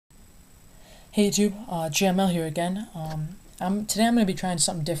Hey YouTube, GML here again. Today I'm going to be trying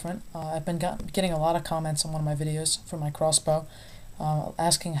something different. I've been getting a lot of comments on one of my videos for my crossbow,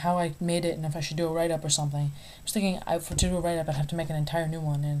 asking how I made it and if I should do a write-up or something. I was thinking to do a write-up I'd have to make an entire new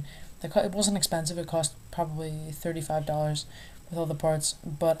one, and it wasn't expensive. It cost probably $35 with all the parts,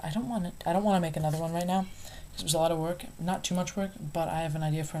 but I don't want to make another one right now because it was a lot of work. Not too much work, but I have an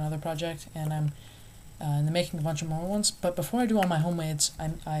idea for another project, and I'm in the making a bunch of more ones. But before I do all my homemades,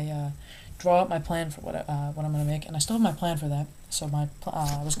 I draw out my plan for what I'm going to make, and I still have my plan for that. So I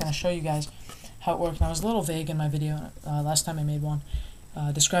was going to show you guys how it worked, and I was a little vague in my video last time I made one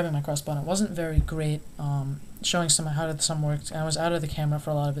describing my crossbow, and it wasn't very great showing how some worked, and I was out of the camera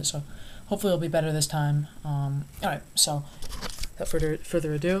for a lot of it, so hopefully it'll be better this time. Alright, so without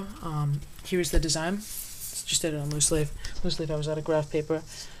further ado, here's the design. Just did it on loose leaf. Loose leaf I was out of graph paper.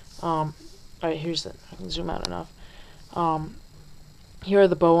 Alright, here's the, I can zoom out enough. Here are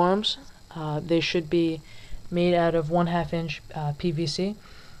the bow arms. They should be made out of 1/2 inch PVC.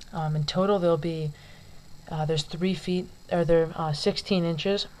 In total, there'll be there's 3 feet, or they're 16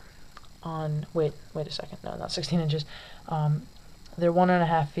 inches on. Wait a second. No, not 16 inches. They're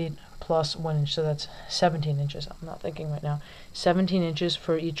 1.5 feet plus 1 inch, so that's 17 inches. I'm not thinking right now. 17 inches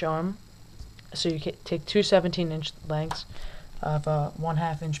for each arm. So you can take two 17-inch lengths of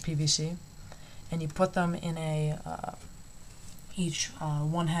 1/2 inch PVC, and you put them in a each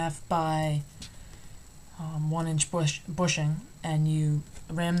 1/2 by 1 inch bushing, and you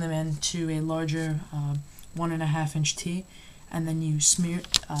ram them into a larger 1.5 inch T, and then you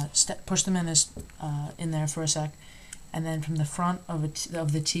push them in there for a sec, and then from the front of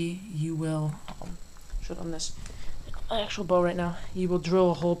the T you will show them this actual bow right now. You will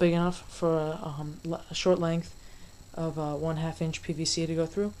drill a hole big enough for a short length of 1/2 inch PVC to go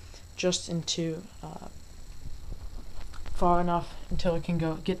through, just into far enough until it can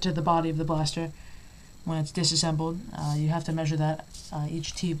get to the body of the blaster. When it's disassembled, you have to measure that.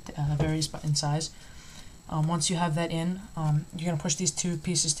 Each T varies in size. Once you have that in, you're going to push these two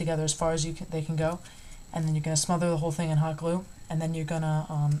pieces together as far as they can go, and then you're going to smother the whole thing in hot glue, and then you're going to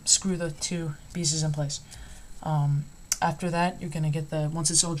screw the two pieces in place. After that, you're going to once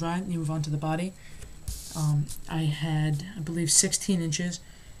it's all dry, you move on to the body. I had, I believe, 16 inches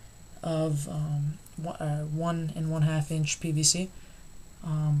of 1 1/2 inch PVC.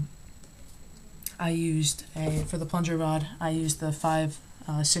 I used for the plunger rod, I used the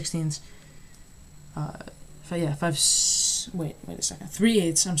 5/16. Wait a second.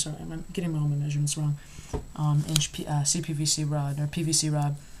 3/8. I'm sorry, I'm getting all my measurements wrong. Inch CPVC rod, or PVC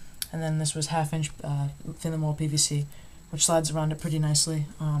rod, and then this was 1/2 inch thin wall PVC, which slides around it pretty nicely.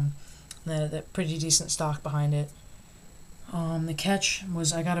 That pretty decent stock behind it. The catch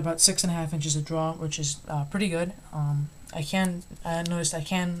was I got about 6.5 inches of draw, which is pretty good. I noticed I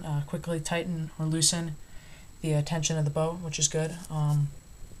can quickly tighten or loosen the tension of the bow, which is good.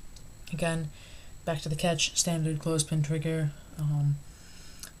 Again, back to the catch, standard clothespin trigger.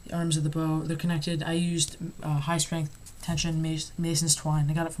 The arms of the bow, they're connected. I used high strength tension Mason's twine.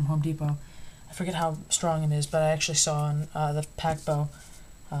 I got it from Home Depot. I forget how strong it is, but I actually saw on the pack bow,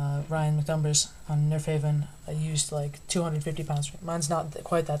 Ryan McDumber's on Nerf Haven, I used like 250 pounds. Mine's not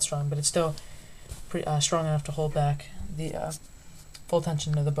quite that strong, but it's still pretty strong enough to hold back the full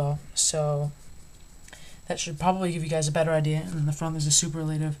tension of the bow. So that should probably give you guys a better idea. And in the front there's a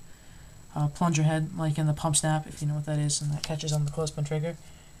superlative plunger head, like in the pump snap, if you know what that is, and that catches on the clothespin trigger.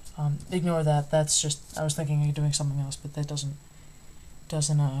 Ignore that. That's just, I was thinking of doing something else, but that doesn't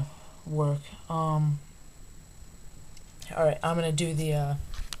work. Alright, I'm gonna do the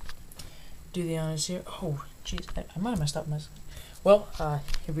honors here. Oh, jeez, I might have messed up. Well,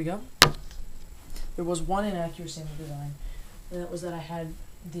 here we go. There was one inaccuracy in the design, and that was that I had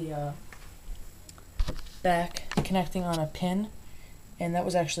the back connecting on a pin, and that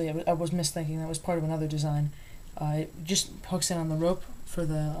was actually, I was misthinking, that was part of another design. It just hooks in on the rope for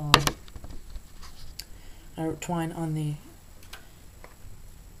the twine on the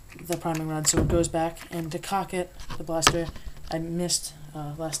priming rod, so it goes back. And to cock it, the blaster, I missed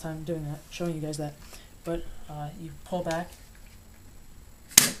last time doing that, showing you guys that, but you pull back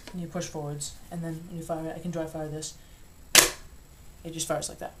and you push forwards, and then when you fire it, I can dry fire this, it just fires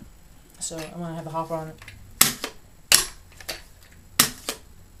like that. So I'm going to have the hopper on it.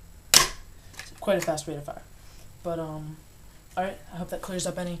 It's quite a fast rate of fire. But alright, I hope that clears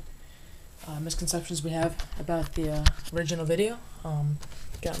up any misconceptions we have about the original video.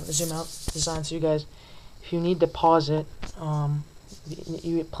 Got the zoom out design, so you guys, if you need to pause it,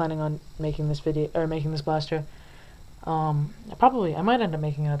 you're planning on making this video or making this blaster, I might end up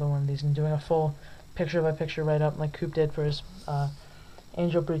making another one of these and doing a full picture by picture write up like Coop did for his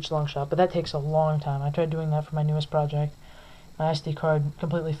Angel Breach long shot, but that takes a long time. I tried doing that for my newest project. My SD card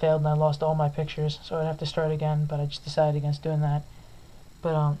completely failed and I lost all my pictures, so I'd have to start again, but I just decided against doing that.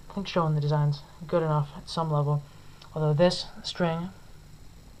 But I think showing the design's good enough at some level. Although this string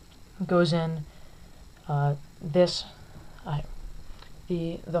goes in the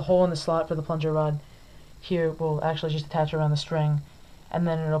hole in the slot for the plunger rod here will actually just attach around the string, and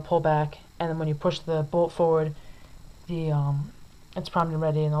then it'll pull back, and then when you push the bolt forward, it's primed and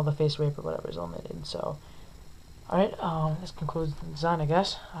ready, and all the face rape or whatever is omitted. So, alright, this concludes the design, I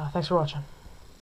guess. Thanks for watching.